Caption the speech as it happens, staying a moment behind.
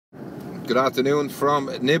Good afternoon from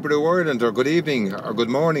Nibiru, Ireland, or good evening, or good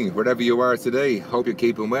morning, wherever you are today. Hope you're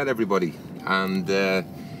keeping well, everybody. And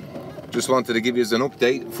just wanted to give you an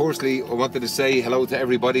update. Firstly, I wanted to say hello to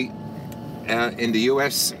everybody in the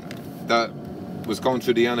US that was going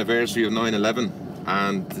through the anniversary of 9/11,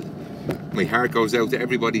 and my heart goes out to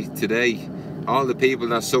everybody today, all the people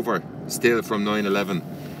that suffer still from 9/11,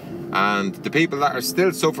 and the people that are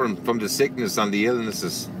still suffering from the sickness and the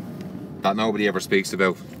illnesses that nobody ever speaks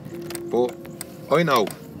about. But I know,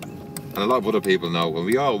 and a lot of other people know, and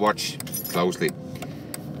we all watch closely.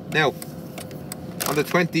 Now, on the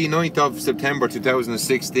 29th of September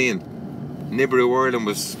 2016, Nibiru, Ireland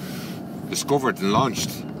was discovered and launched.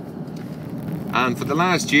 And for the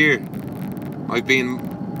last year, I've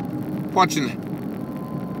been watching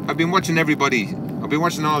everybody. I've been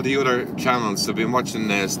watching all the other channels. I've been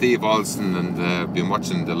watching Steve Alston, and been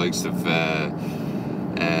watching the likes of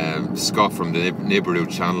Scott from the Nibiru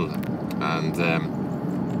channel, and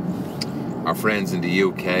our friends in the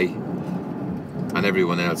UK and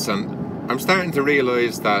everyone else. And I'm starting to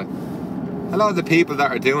realise that a lot of the people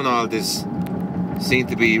that are doing all this seem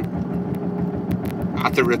to be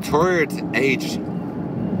at the retired age,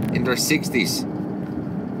 in their 60s,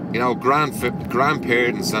 you know,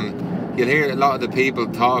 grandparents, and you'll hear a lot of the people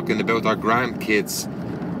talking about their grandkids.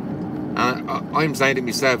 And I'm saying to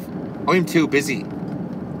myself, I'm too busy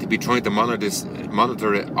to be trying to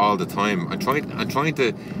monitor it all the time. I'm trying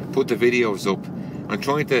to put the videos up. I'm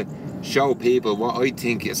trying to show people what I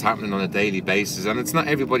think is happening on a daily basis, and it's not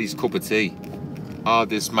everybody's cup of tea. All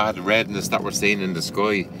this mad redness that we're seeing in the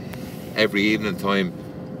sky every evening time.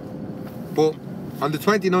 But on the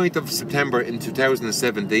 29th of September in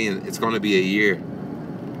 2017, it's going to be a year.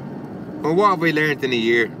 Well, what have I learned in a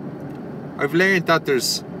year? I've learned that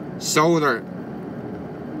there's solar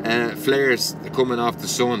flares coming off the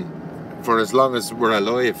sun for as long as we're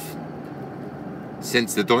alive.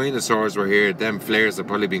 Since the dinosaurs were here, them flares have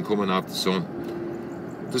probably been coming off the sun.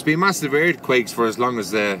 There's been massive earthquakes for as long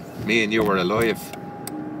as me and you were alive.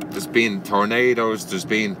 There's been tornadoes, there's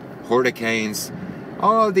been hurricanes.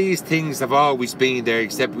 All these things have always been there,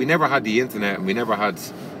 except we never had the internet, and we never had,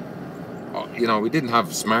 you know, we didn't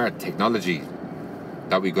have smart technology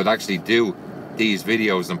that we could actually do these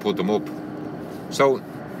videos and put them up. So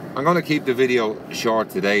I'm going to keep the video short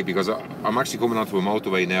today, because I'm actually coming onto a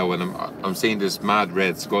motorway now, and I'm seeing this mad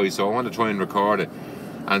red sky, so I want to try and record it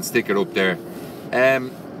and stick it up there.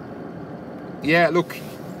 Yeah, look,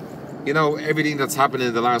 you know, everything that's happened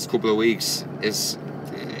in the last couple of weeks is,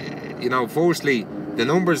 you know, firstly, the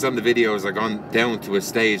numbers on the videos are gone down to a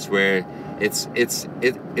stage where it's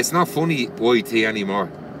not funny YT anymore.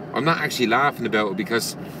 I'm not actually laughing about it,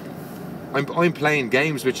 because I'm playing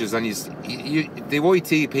games which is, and the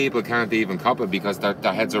YT people can't even cop it because their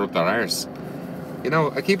heads are up their arse. You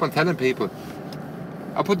know, I keep on telling people,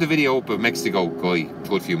 I put the video up of Mexico guy a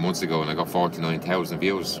good few months ago, and I got 49,000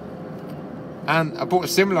 views. And I put a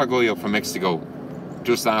similar guy up from Mexico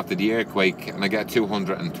just after the earthquake, and I get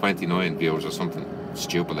 229 views or something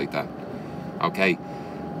stupid like that. Okay,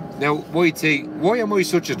 now YT, why am I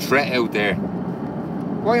such a threat out there?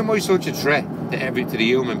 Why am I such a threat to the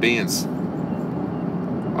human beings?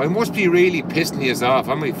 I must be really pissing you off.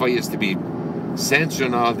 I might fight us to be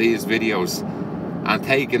censoring all these videos and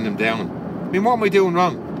taking them down. I mean, what am I doing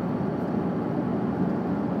wrong?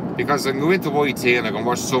 Because I can go into YT and I can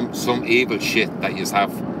watch some evil shit that you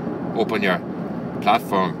have up on your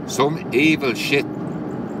platform. Some evil shit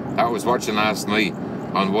that I was watching last night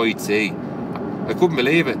on YT. I couldn't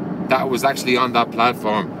believe it, that was actually on that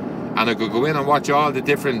platform. And I could go in and watch all the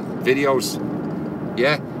different videos,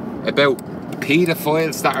 yeah, about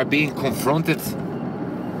paedophiles that are being confronted.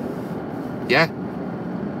 Yeah,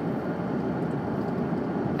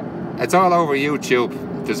 it's all over YouTube.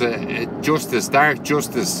 There's a justice, dark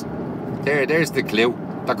justice. There's the clue.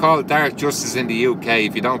 They're called dark justice in the UK.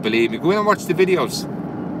 If you don't believe me, go in and watch the videos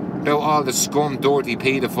about all the scum, dirty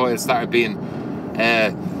paedophiles that are being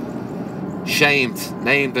shamed,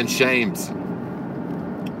 named and shamed.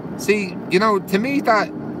 See, you know, to me,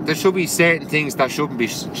 that there should be certain things that shouldn't be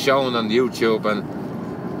shown on YouTube, and,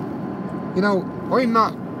 you know, I'm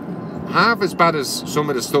not half as bad as some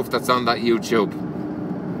of the stuff that's on that YouTube,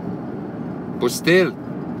 but still,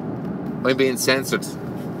 I'm being censored,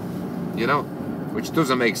 you know, which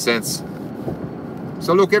doesn't make sense.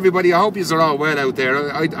 So look, everybody, I hope you are all well out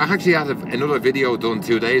there. I actually had another video done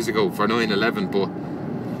 2 days ago for 9/11, but,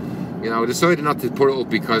 you know, I decided not to put it up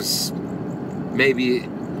because maybe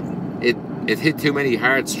it hit too many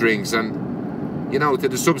heartstrings, and, you know, to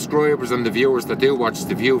the subscribers and the viewers that do watch,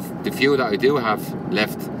 the few that I do have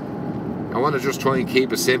left, I want to just try and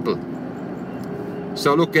keep it simple.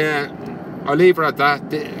 So look, I'll leave her at that.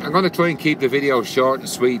 I'm going to try and keep the video short and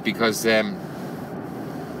sweet because I'm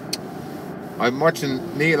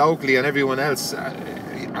watching Neil Oakley and everyone else.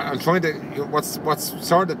 I'm trying to. What's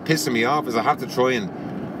sort of pissing me off is I have to try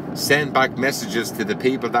and send back messages to the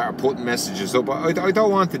people that are putting messages up. I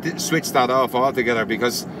don't want to switch that off altogether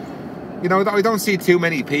because, you know, I don't see too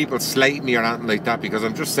many people slate me or anything like that because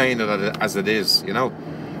I'm just saying it as it is, you know.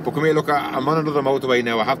 But come here, look, I'm on another motorway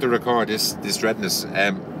now. I have to record this dreadness.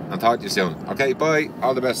 And talk to you soon. Okay, bye.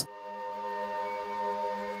 All the best.